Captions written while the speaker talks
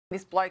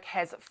This bloke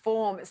has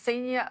former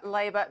senior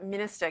Labor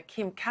Minister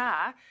Kim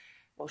Carr,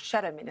 well,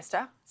 Shadow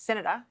Minister,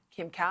 Senator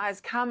Kim Carr, has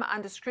come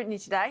under scrutiny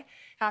today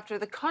after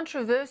the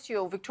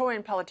controversial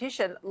Victorian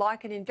politician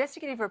likened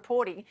investigative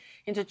reporting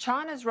into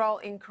China's role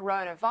in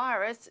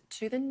coronavirus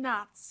to the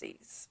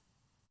Nazis.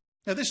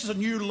 Now, this is a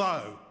new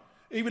low,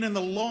 even in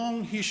the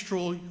long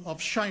history of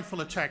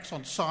shameful attacks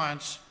on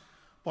science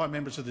by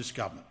members of this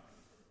government.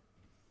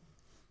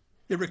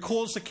 It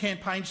recalls the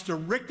campaigns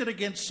directed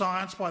against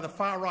science by the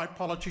far-right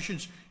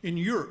politicians in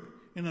Europe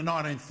in the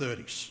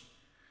 1930s.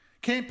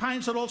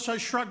 Campaigns that also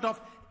shrugged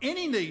off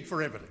any need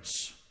for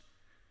evidence.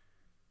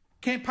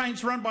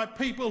 Campaigns run by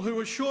people who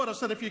assured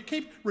us that if you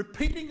keep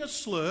repeating a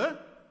slur,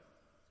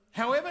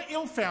 however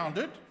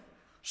ill-founded,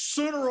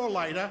 sooner or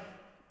later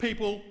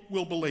people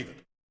will believe it.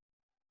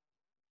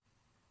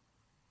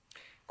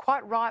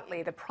 Quite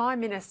rightly, the Prime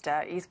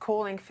Minister is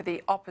calling for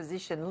the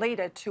opposition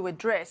leader to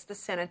address the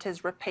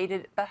Senator's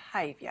repeated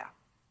behaviour.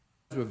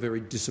 Those were very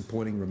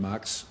disappointing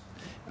remarks.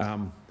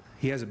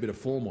 He has a bit of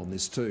form on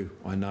this too,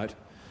 I note,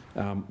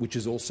 which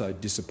is also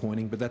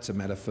disappointing, but that's a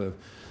matter for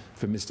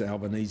Mr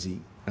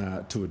Albanese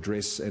to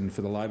address and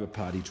for the Labor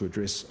Party to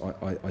address,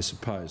 I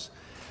suppose.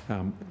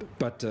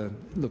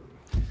 Look,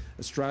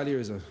 Australia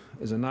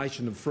is a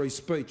nation of free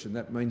speech, and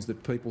that means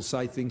that people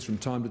say things from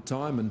time to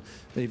time, and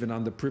even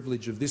under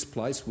privilege of this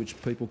place, which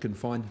people can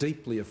find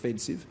deeply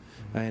offensive.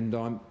 And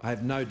I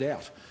have no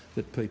doubt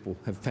that people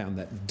have found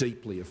that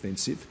deeply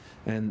offensive,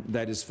 and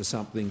that is for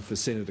something for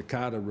Senator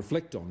Carr to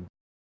reflect on.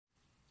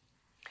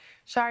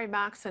 Sharri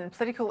Markson,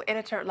 political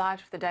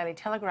editor-at-large for the Daily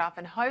Telegraph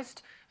and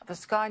host of the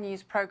Sky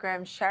News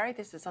program Sharri,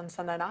 this is on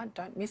Sunday night,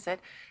 don't miss it,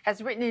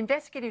 has written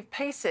investigative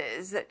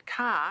pieces that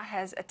Carr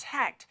has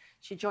attacked.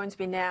 She joins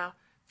me now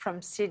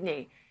from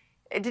Sydney.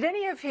 Did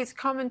any of his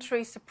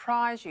commentary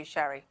surprise you,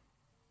 Sharri?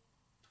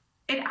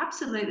 It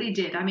absolutely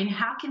did. I mean,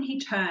 how can he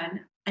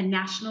turn a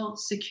national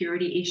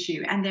security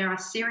issue? And there are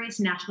serious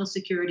national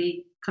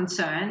security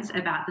concerns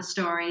about the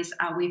stories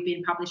we've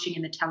been publishing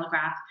in the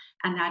Telegraph,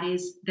 and that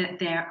is that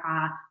there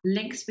are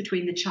links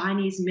between the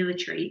Chinese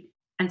military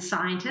and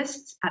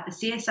scientists at the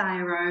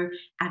CSIRO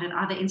and at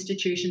other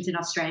institutions in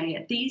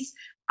Australia. These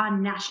are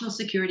national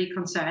security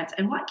concerns.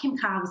 And what Kim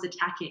Carr was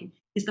attacking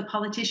is the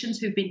politicians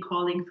who've been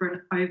calling for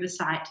an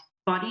oversight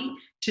body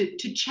to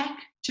check,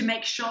 to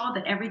make sure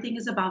that everything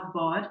is above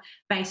board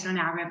based on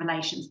our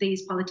revelations.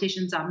 These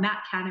politicians are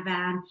Matt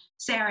Canavan,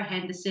 Sarah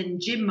Henderson,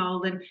 Jim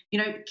Molan. You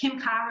know, Kim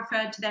Carr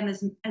referred to them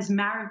as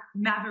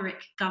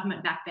maverick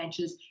government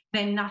backbenchers.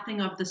 They're nothing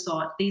of the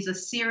sort. These are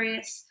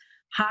serious,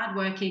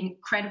 hardworking,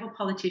 credible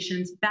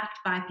politicians backed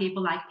by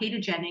people like Peter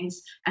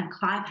Jennings and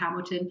Clive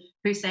Hamilton,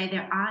 who say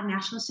there are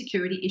national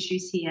security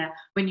issues here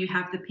when you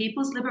have the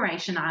People's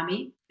Liberation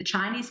Army, the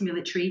Chinese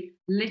military,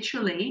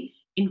 literally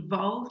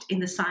involved in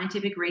the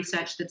scientific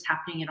research that's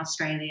happening in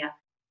Australia.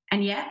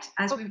 And yet,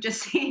 as we've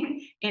just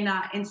seen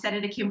in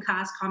Senator Kim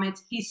Carr's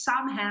comments, he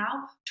somehow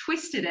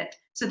twisted it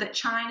so that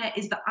China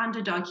is the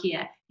underdog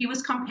here. He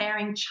was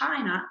comparing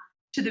China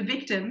to the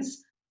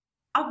victims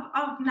of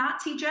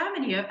Nazi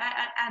Germany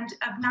and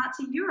of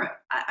Nazi Europe.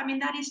 I mean,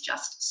 that is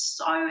just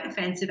so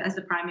offensive, as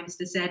the Prime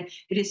Minister said.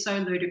 It is so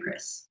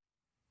ludicrous.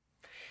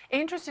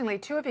 Interestingly,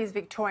 two of his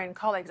Victorian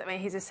colleagues, I mean,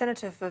 he's a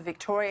senator for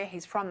Victoria,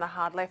 he's from the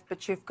hard left,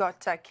 but you've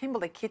got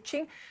Kimberley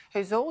Kitching,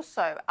 who's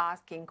also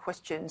asking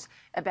questions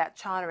about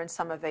China and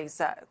some of these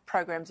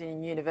programs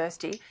in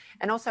university,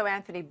 and also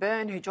Anthony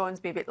Byrne, who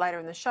joins me a bit later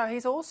in the show.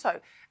 He's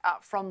also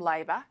from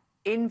Labor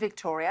in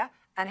Victoria,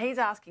 and he's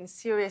asking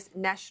serious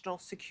national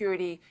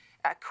security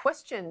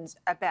questions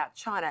about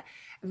China.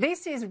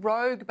 This is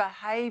rogue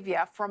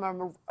behaviour from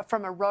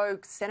a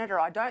rogue senator.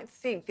 I don't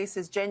think this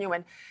is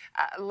genuine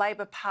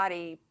Labor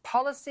Party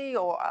policy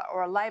or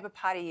a Labor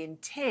Party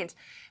intent.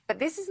 But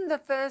this isn't the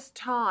first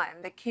time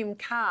that Kim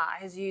Carr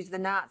has used the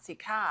Nazi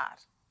card.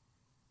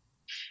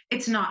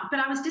 It's not, but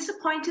I was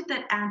disappointed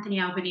that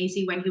Anthony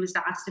Albanese, when he was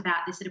asked about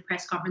this at a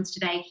press conference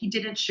today, he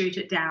didn't shoot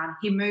it down.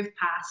 He moved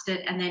past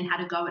it and then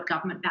had a go at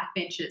government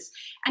backbenchers.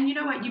 And you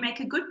know what? You make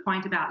a good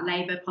point about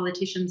Labor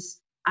politicians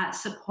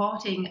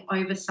supporting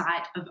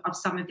oversight of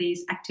some of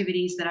these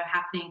activities that are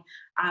happening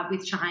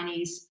with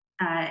Chinese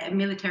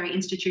military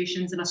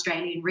institutions and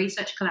Australian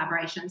research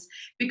collaborations,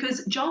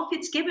 because Joel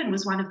Fitzgibbon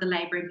was one of the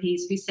Labor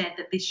MPs who said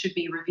that this should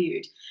be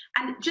reviewed.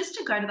 And just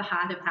to go to the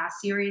heart of how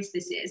serious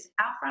this is,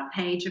 our front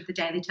page of the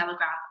Daily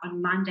Telegraph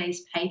on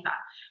Monday's paper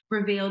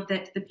revealed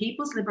that the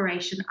People's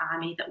Liberation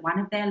Army, that one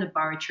of their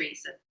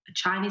laboratories, a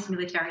Chinese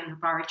military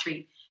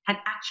laboratory, had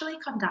actually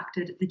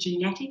conducted the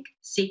genetic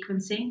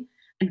sequencing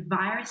and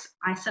virus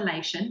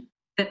isolation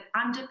that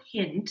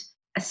underpinned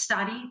a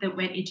study that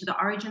went into the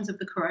origins of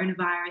the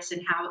coronavirus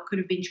and how it could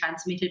have been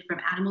transmitted from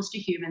animals to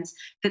humans,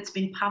 that's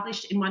been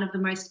published in one of the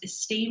most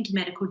esteemed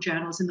medical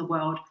journals in the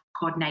world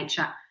called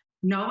Nature.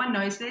 No one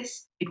knows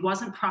this. It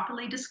wasn't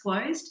properly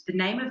disclosed. The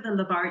name of the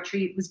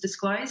laboratory was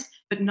disclosed,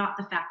 but not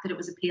the fact that it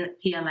was a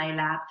PLA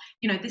lab.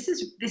 You know, this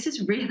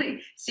is really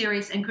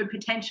serious and could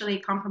potentially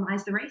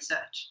compromise the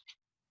research.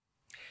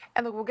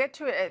 And look, we'll get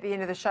to it at the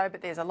end of the show,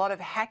 but there's a lot of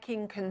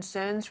hacking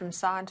concerns from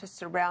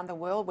scientists around the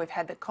world. We've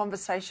had the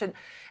conversation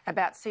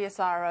about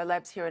CSIRO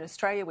labs here in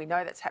Australia. We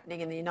know that's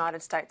happening in the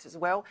United States as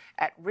well,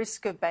 at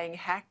risk of being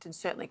hacked, and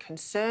certainly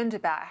concerned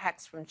about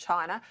hacks from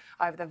China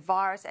over the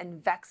virus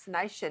and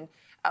vaccination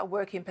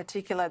work in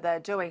particular they're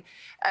doing.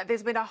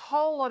 There's been a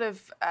whole lot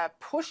of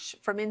push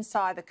from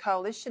inside the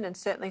coalition, and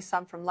certainly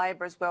some from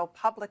Labor as well,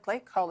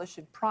 publicly,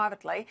 coalition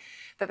privately,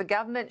 that the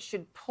government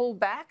should pull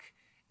back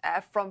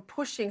from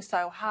pushing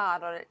so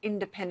hard on an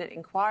independent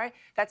inquiry.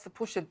 That's the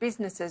push of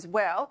business as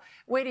well.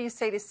 Where do you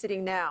see this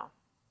sitting now?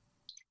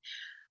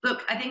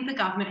 Look, I think the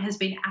government has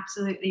been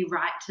absolutely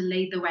right to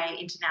lead the way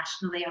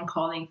internationally on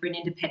calling for an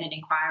independent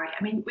inquiry.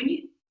 I mean,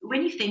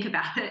 when you think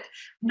about it,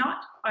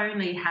 not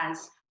only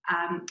has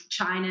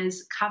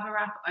China's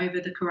cover-up over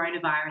the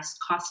coronavirus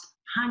cost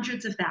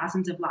hundreds of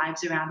thousands of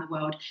lives around the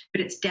world, but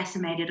it's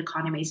decimated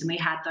economies. And we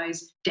had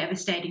those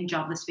devastating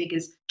jobless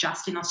figures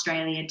just in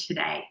Australia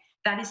today.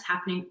 That is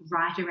happening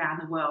right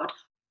around the world.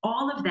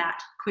 All of that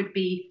could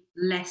be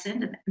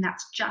lessened, and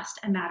that's just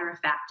a matter of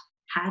fact,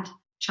 had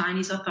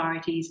Chinese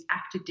authorities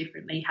acted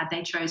differently, had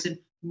they chosen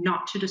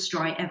not to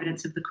destroy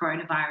evidence of the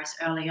coronavirus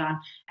early on.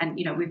 And,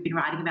 you know, we've been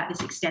writing about this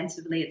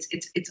extensively.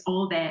 It's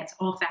all there. It's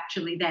all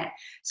factually there.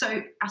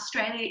 So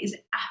Australia is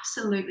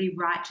absolutely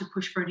right to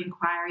push for an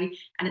inquiry.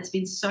 And it's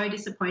been so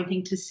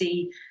disappointing to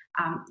see,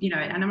 you know,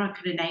 and I'm not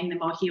going to name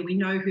them all here. We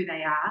know who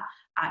they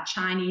are,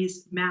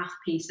 Chinese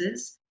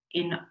mouthpieces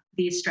in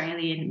the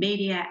Australian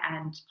media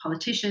and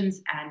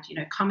politicians and, you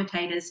know,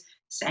 commentators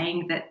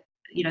saying that,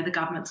 you know, the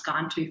government's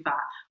gone too far.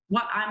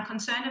 What I'm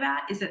concerned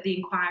about is that the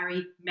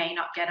inquiry may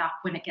not get up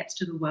when it gets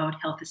to the World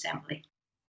Health Assembly.